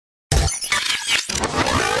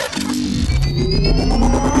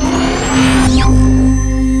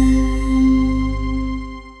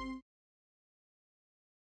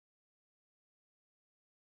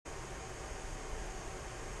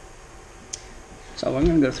So I'm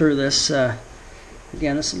going to go through this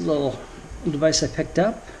again. This is a little device I picked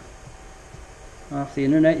up off the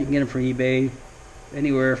internet. You can get it from eBay,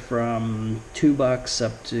 anywhere from $2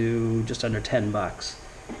 up to just under $10.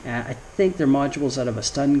 I think they're modules out of a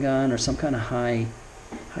stun gun or some kind of high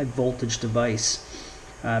voltage device.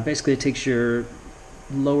 Basically, it takes your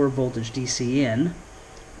lower voltage DC in.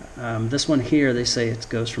 This one here, they say it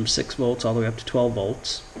goes from 6 volts all the way up to 12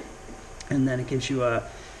 volts, and then it gives you a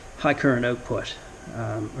high current output,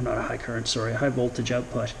 or not a high current, sorry, a high voltage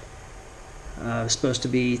output. It's supposed to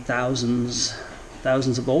be thousands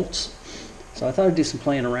of volts. So I thought I'd do some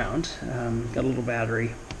playing around. Got a little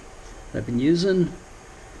battery that I've been using.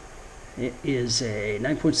 It is a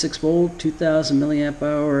 9.6 volt, 2000 milliamp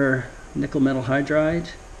hour nickel metal hydride,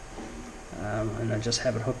 and I just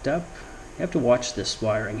have it hooked up. You have to watch this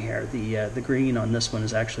wiring here. The green on this one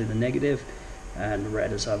is actually the negative, and the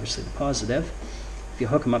red is obviously the positive. If you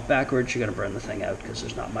hook them up backwards, you're going to burn the thing out because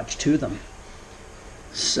there's not much to them.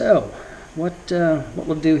 So what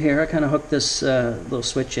we'll do here, I kind of hooked this little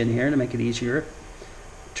switch in here to make it easier,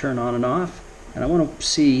 turn on and off, and I want to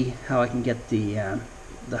see how I can get the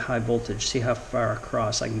high voltage, see how far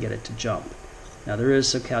across I can get it to jump. Now there is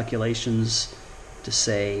some calculations to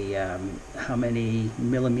say how many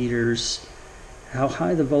millimeters, how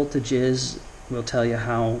high the voltage is will tell you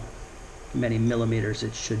how many millimeters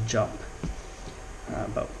it should jump.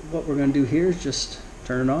 But what we're going to do here is just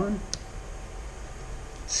turn it on,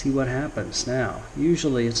 see what happens. Now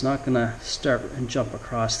usually it's not going to start and jump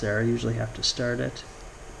across there. I usually have to start it.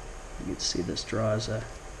 You can see this draws a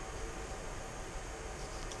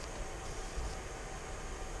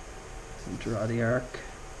draw the arc.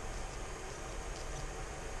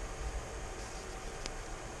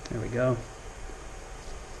 There we go.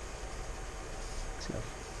 See how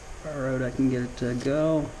far out I can get it to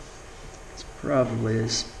go. It's probably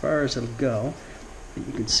as far as it'll go, but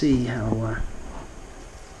you can see how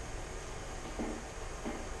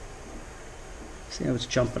it's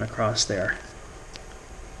jumping across there.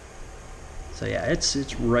 So yeah,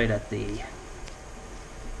 it's right at the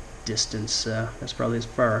distance. That's probably as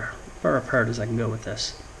far apart as I can go with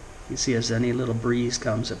this. You see, as any little breeze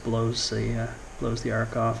comes, it blows the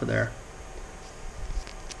arc off of there.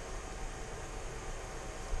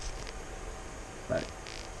 But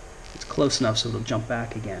it's close enough so it'll jump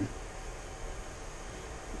back again.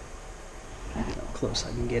 You know, how close I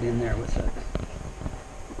can get in there with it.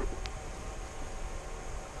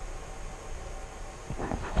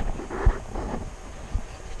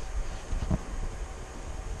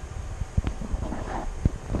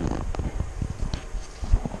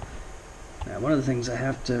 One of the things I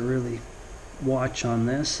have to really watch on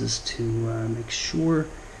this is to make sure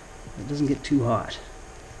it doesn't get too hot.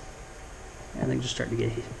 And they're just starting to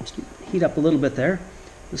get heat up a little bit there,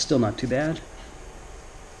 but still not too bad.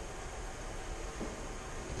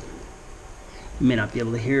 You may not be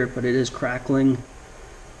able to hear it, but it is crackling.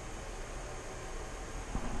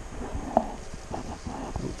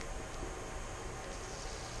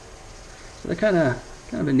 So they're kind of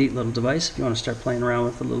a neat little device if you want to start playing around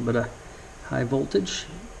with a little bit of high voltage.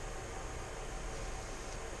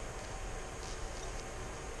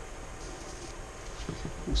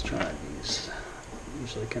 Let's try these.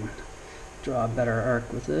 Usually can draw a better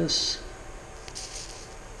arc with this.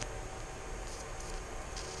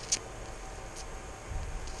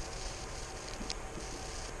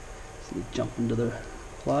 So you jump into the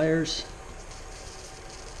pliers.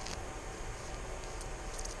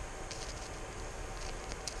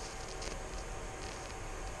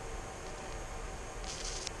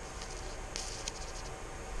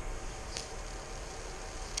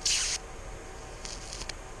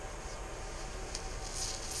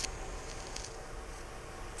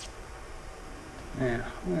 Yeah,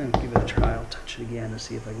 I'm going to give it a try. I'll touch it again to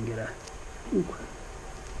see if I can get a... Ooh.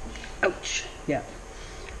 Ouch! Yeah.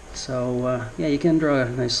 So, yeah, you can draw a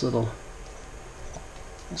nice little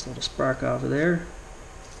spark off of there.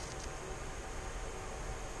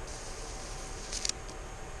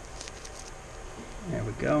 There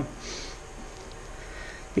we go.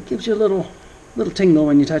 It gives you a little tingle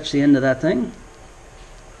when you touch the end of that thing.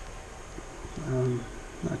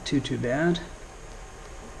 Not too bad.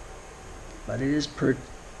 But it is pretty.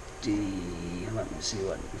 Let me see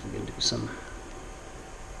if we can do some.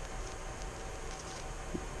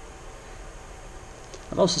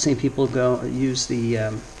 I've also seen people use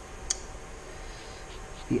the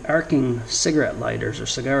arcing cigarette lighters or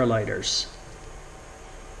cigar lighters,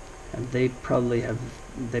 and they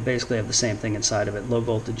basically have the same thing inside of it. Low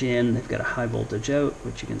voltage in, they've got a high voltage out,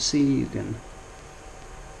 which you can see. You can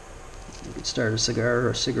start a cigar or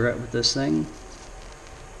a cigarette with this thing.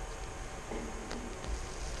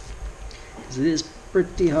 because it is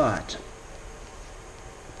pretty hot.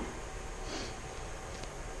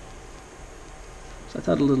 So I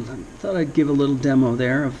thought I'd give a little demo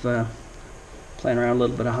there of playing around a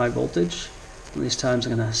little bit of high voltage. One of these times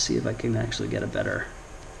I'm going to see if I can actually get a better,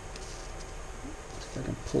 if I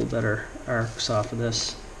can pull better arcs off of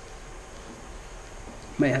this.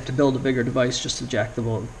 May have to build a bigger device just to jack the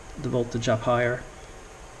voltage up higher.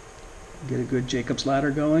 Get a good Jacob's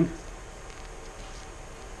ladder going.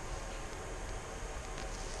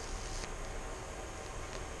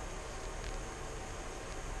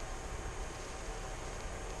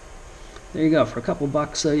 There you go. For a couple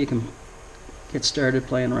bucks, you can get started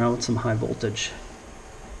playing around with some high voltage.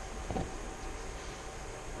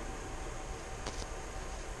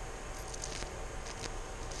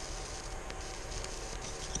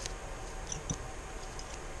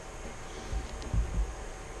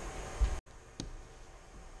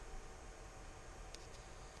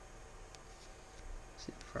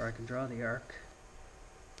 See how far I can draw the arc.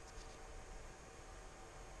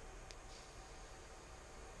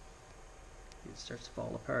 It starts to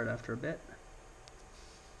fall apart after a bit.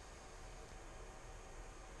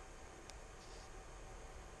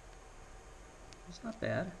 It's not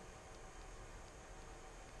bad.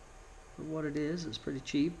 For what it is, it's pretty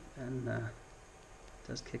cheap and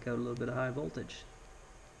does kick out a little bit of high voltage.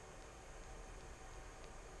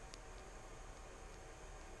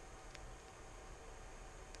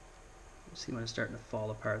 See when it's starting to fall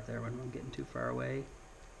apart there when I'm getting too far away.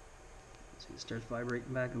 See, it starts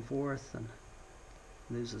vibrating back and forth and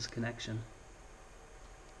loses connection.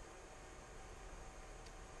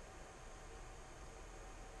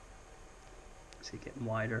 See it getting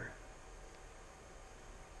wider.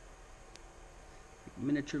 Like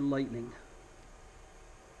miniature lightning.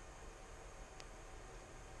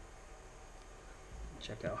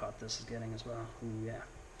 Check how hot this is getting as well. Ooh, yeah.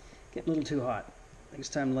 Getting a little too hot. I think it's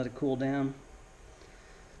time to let it cool down.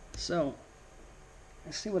 So,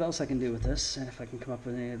 let's see what else I can do with this, and if I can come up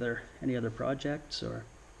with any other projects, or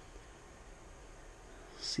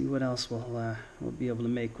see what else we'll be able to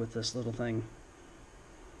make with this little thing.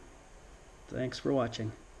 Thanks for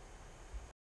watching.